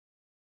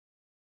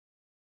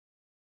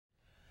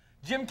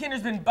Jim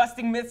Kinder's been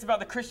busting myths about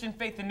the Christian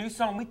faith in New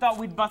Song. We thought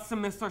we'd bust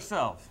some myths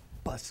ourselves.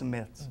 Bust some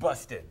myths.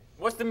 Busted.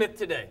 What's the myth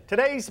today?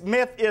 Today's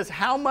myth is,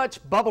 how much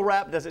bubble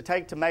wrap does it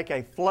take to make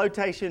a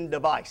flotation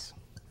device?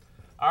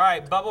 All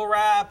right, bubble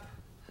wrap,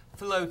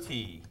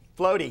 floaty.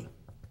 Floaty.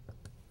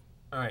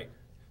 All right.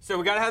 So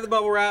we got to have the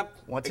bubble wrap.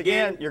 Once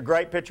again, your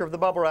great picture of the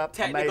bubble wrap.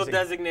 Technical Amazing.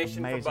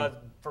 designation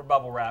for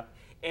bubble wrap.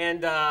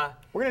 And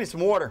we're gonna need some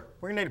water.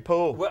 We're gonna need a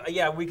pool. Well,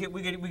 yeah, we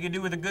could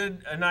do with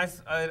a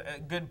nice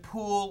good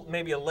pool,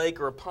 maybe a lake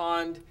or a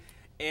pond.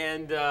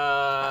 And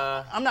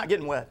I'm not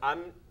getting wet.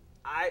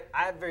 I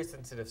have very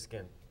sensitive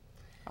skin.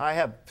 I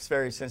have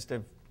very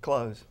sensitive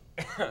clothes.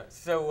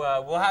 So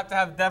we'll have to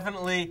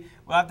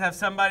have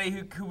somebody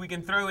who we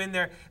can throw in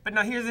there. But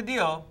now here's the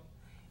deal: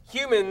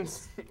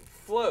 humans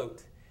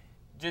float.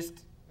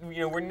 Just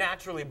we're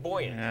naturally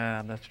buoyant.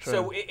 Yeah, that's true.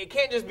 So it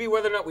can't just be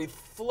whether or not we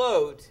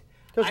float.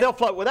 Because they'll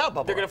float without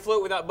bubble wrap. They're going to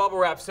float without bubble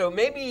wrap. So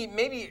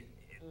maybe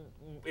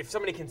if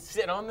somebody can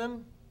sit on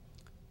them.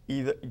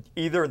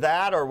 Either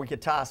that, or we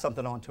could tie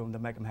something onto them to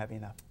make them heavy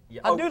enough.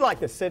 Yeah. I do like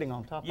the sitting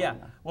on top of them.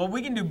 Yeah. Well,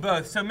 we can do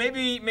both. So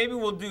maybe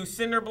we'll do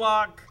cinder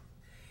block,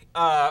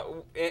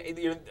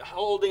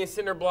 holding a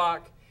cinder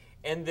block,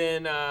 and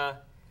then and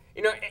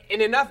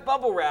enough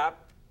bubble wrap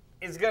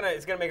is gonna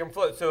make them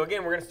float. So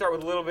again, we're gonna start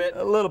with a little bit.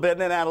 A little bit, and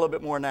then add a little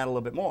bit more, and add a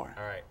little bit more.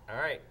 All right.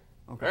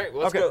 Okay. All right.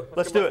 Well,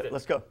 let's do it.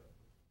 Let's go.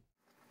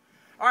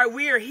 All right,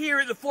 we are here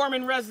at the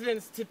Foreman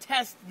residence to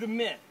test the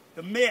myth.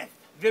 The myth.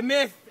 The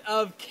myth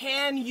of,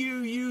 can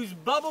you use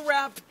bubble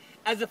wrap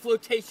as a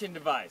flotation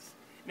device?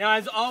 Now,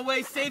 as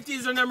always, safety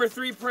is our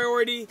 #3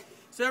 priority.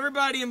 So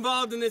everybody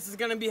involved in this is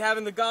going to be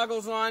having the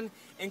goggles on,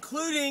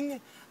 including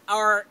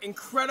our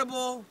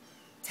incredible,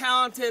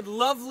 talented,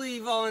 lovely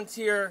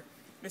volunteer,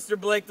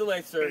 Mr. Blake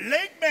DeLay, sir.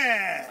 Blake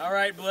man. All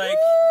right, Blake.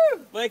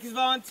 Woo! Blake has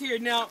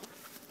volunteered. Now,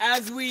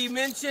 as we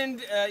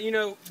mentioned,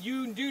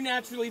 you do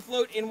naturally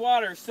float in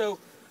water, so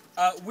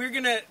we've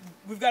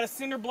got a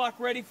cinder block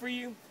ready for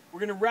you. We're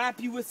gonna wrap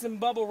you with some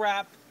bubble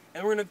wrap,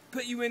 and we're gonna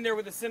put you in there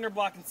with a cinder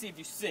block and see if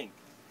you sink.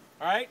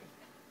 All right?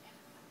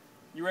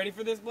 You ready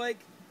for this, Blake?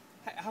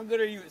 How good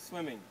are you at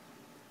swimming?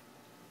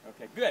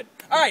 Okay, good.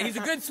 All right, he's a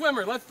good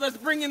swimmer. Let's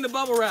bring in the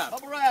bubble wrap.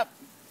 Bubble wrap.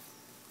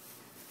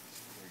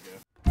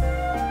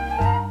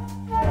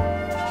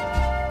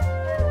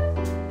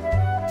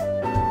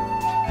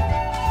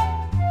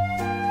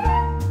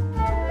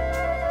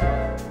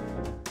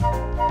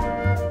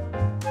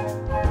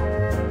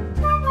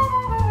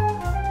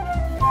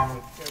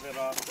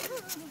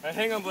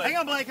 Hang on, Blake. Hang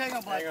on, Blake. Hang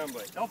on, Blake. Hang on,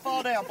 Blake. Don't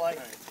fall down, Blake.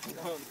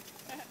 All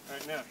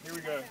right, now, here we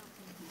go.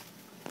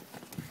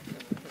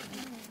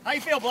 How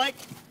you feel, Blake?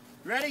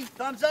 You ready?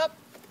 Thumbs up?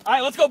 All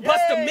right, let's go bust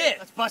a myth.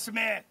 Let's bust a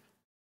myth.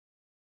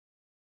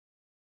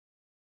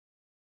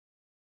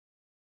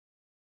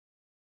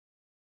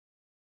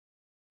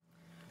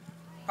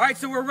 All right,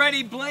 so we're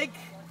ready, Blake.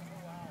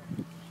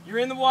 You're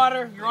in the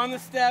water. You're on the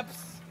steps.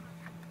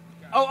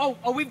 Oh,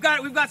 we've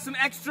got some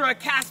extra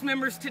cast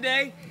members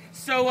today.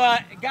 So,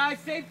 guys,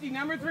 safety,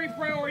 #3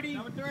 priority.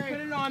 Put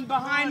it on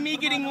behind me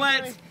getting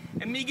wet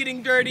and me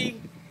getting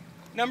dirty.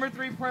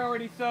 #3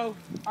 priority. So,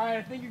 all right,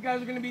 I think you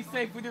guys are going to be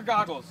safe with your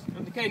goggles.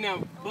 Okay,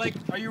 now, Blake,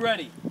 are you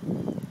ready?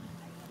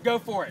 Go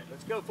for it.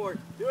 Let's go for it.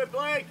 Do it,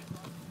 Blake.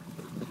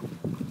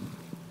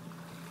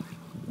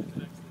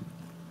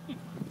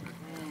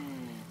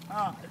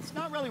 It's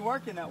not really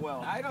working that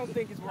well. I don't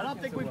think it's working. I don't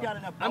think we've got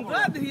enough bubble I'm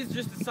glad that he's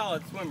just a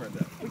solid swimmer,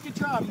 though. We could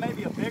try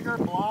maybe a bigger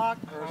block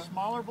or a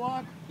smaller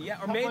block.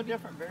 Yeah, or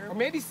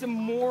maybe some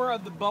more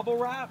of the bubble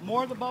wrap.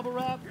 More of the bubble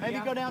wrap. Maybe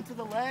Yeah. go down to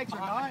the legs or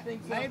not. I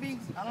think so. Maybe.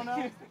 I don't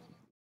know.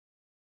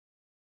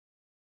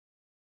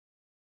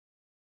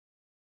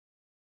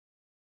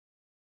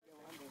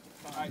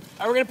 All right,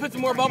 we're gonna put some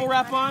more bubble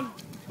wrap on.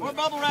 More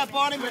bubble wrap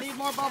on him. We need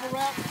more bubble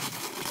wrap.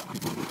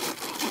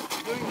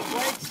 Doing the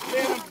Blake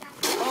spin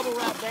bubble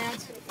wrap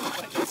dance.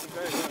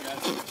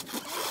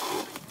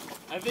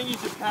 I think you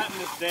should patent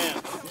this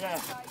dance. Yeah.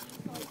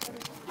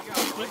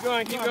 Keep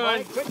going, keep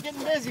going. Quit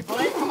getting busy,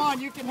 Blake. Come on,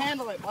 you can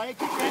handle it, Blake.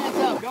 Keep your hands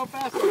up. Go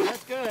faster.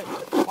 That's good.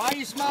 Why are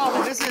you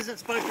smiling? This isn't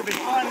supposed to be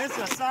fun. This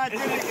is a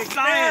scientific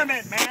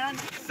experiment, man.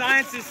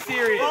 Science is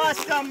serious.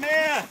 Bust a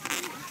myth.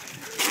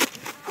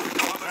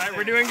 All right,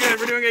 we're doing good.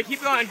 We're doing good.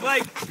 Keep going,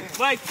 Blake.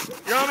 Blake,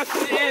 you're almost to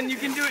the end. You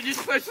can do it.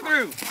 Just push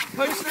through.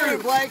 Push through,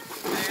 Blake.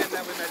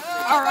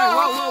 All right.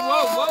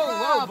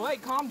 Whoa.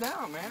 Blake, calm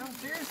down, man.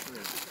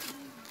 Seriously.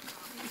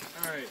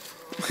 All right.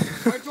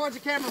 Right towards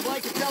the camera,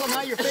 Blake, and tell them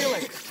how you're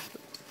feeling.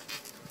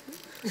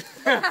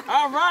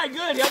 All right,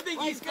 good. I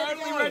think he's Blake's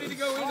totally ready to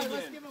go in Let's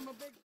again. give him a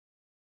big...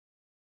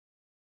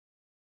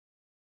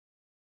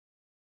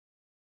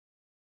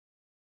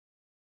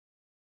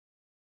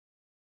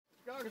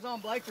 Goggles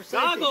on, Blake, for safety.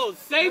 Goggles,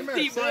 safety, Remember,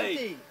 Blake.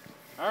 safety.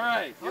 All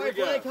right, here we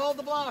go. Blake, hold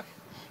the block.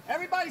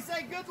 Everybody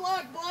say good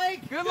luck,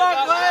 Blake. Good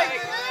luck,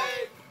 Blake.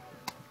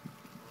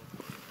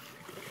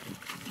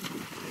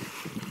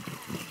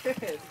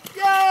 Yay!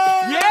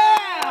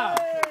 Yeah!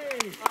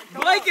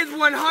 Blake is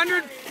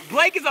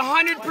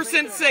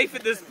 100% safe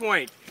at this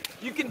point.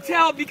 You can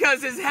tell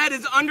because his head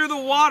is under the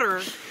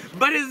water,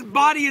 but his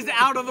body is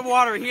out of the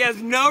water. He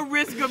has no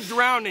risk of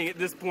drowning at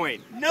this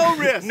point. No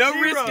risk. No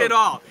risk at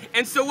all.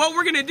 And so what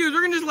we're gonna do is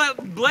we're gonna just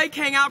let Blake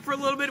hang out for a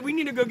little bit. We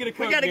need to go get a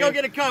Coke. We gotta go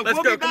get a Coke. Let's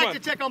we'll go, be back to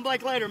check on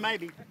Blake later,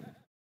 maybe.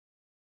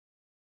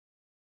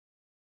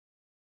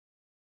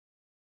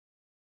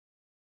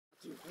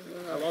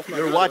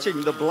 You're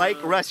watching the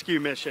Blake rescue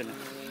mission.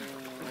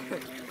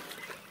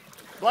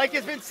 Blake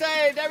has been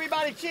saved.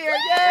 Everybody cheer.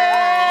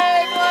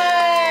 Yay,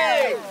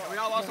 Blake! We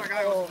all lost our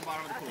guy who was at the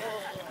bottom of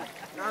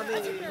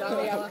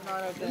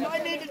the pool. I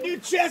need to do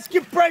chest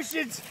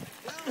compressions.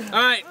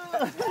 All right,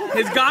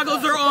 his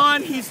goggles are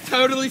on. He's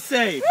totally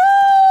safe.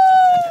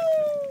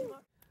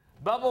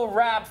 Bubble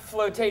wrap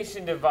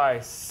flotation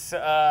device.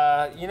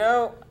 You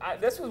know,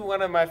 this was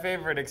one of my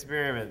favorite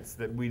experiments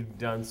that we've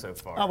done so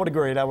far. I would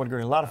agree. I would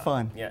agree. A lot of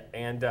fun. Yeah,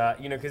 and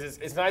you know, because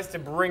it's nice to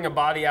bring a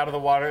body out of the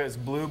water that's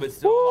blue but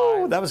still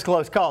alive. That was a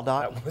close call,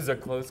 Doc. That was a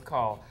close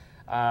call.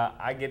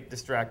 I get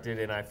distracted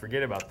and I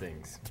forget about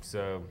things.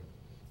 So,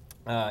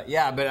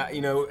 yeah, but you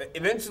know,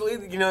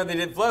 eventually, you know, they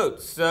did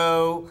float.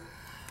 So,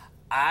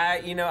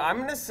 you know, I'm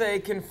gonna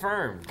say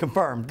confirmed.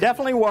 Confirmed.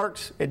 Definitely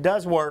works. It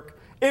does work.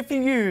 If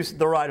you use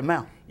the right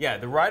amount. Yeah,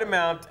 the right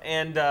amount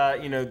and,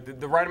 you know,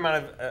 the right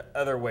amount of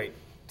other weight,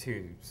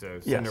 too.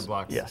 So cinder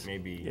blocks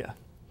maybe. Yeah. Right.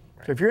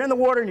 So if you're in the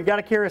water and you got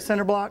to carry a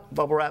cinder block,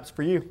 bubble wrap's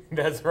for you.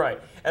 That's right.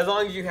 As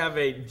long as you have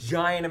a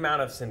giant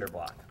amount of cinder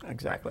block.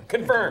 Exactly.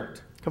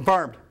 Confirmed.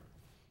 Confirmed.